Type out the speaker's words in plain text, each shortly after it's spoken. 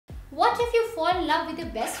What if you fall in love with your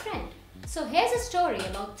best friend? So here's a story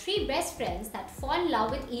about three best friends that fall in love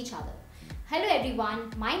with each other. Hello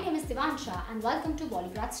everyone, my name is Vivaan Shah and welcome to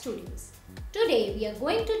Bollygrad Studios. Today we are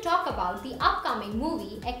going to talk about the upcoming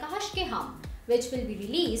movie Kaash, which will be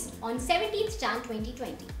released on 17th Jan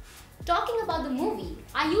 2020. Talking about the movie,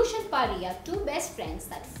 Ayush and Pari are two best friends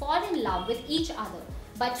that fall in love with each other,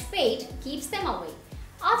 but fate keeps them away.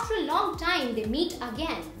 After a long time they meet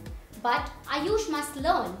again. But Ayush must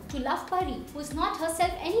learn to love Pari, who is not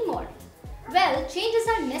herself anymore. Well, changes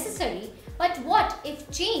are necessary, but what if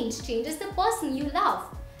change changes the person you love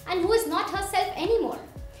and who is not herself anymore?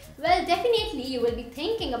 Well, definitely you will be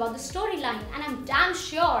thinking about the storyline, and I'm damn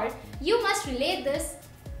sure you must relate this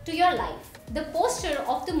to your life. The poster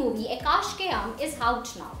of the movie Kaash is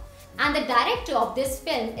out now, and the director of this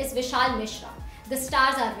film is Vishal Mishra. The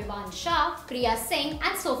stars are Vivaan Shah, Priya Singh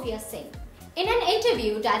and Sophia Singh. In an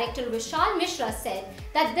interview, director Vishal Mishra said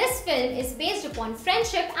that this film is based upon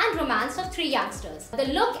friendship and romance of three youngsters. The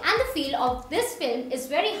look and the feel of this film is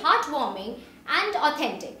very heartwarming and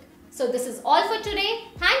authentic. So this is all for today.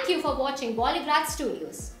 Thank you for watching Bollygrad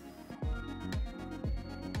Studios.